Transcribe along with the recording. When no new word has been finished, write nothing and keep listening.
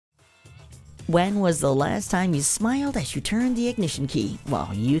When was the last time you smiled as you turned the ignition key? Well,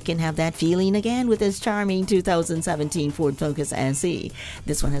 you can have that feeling again with this charming 2017 Ford Focus SE.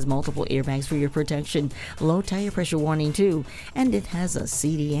 This one has multiple airbags for your protection, low tire pressure warning too, and it has a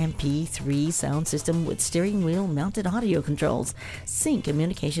CD MP3 sound system with steering wheel mounted audio controls, sync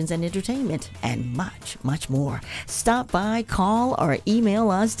communications and entertainment, and much, much more. Stop by, call, or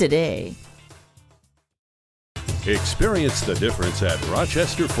email us today. Experience the difference at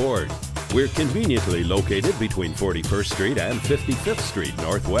Rochester Ford. We're conveniently located between 41st Street and 55th Street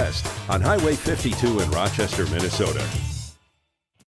Northwest on Highway 52 in Rochester, Minnesota.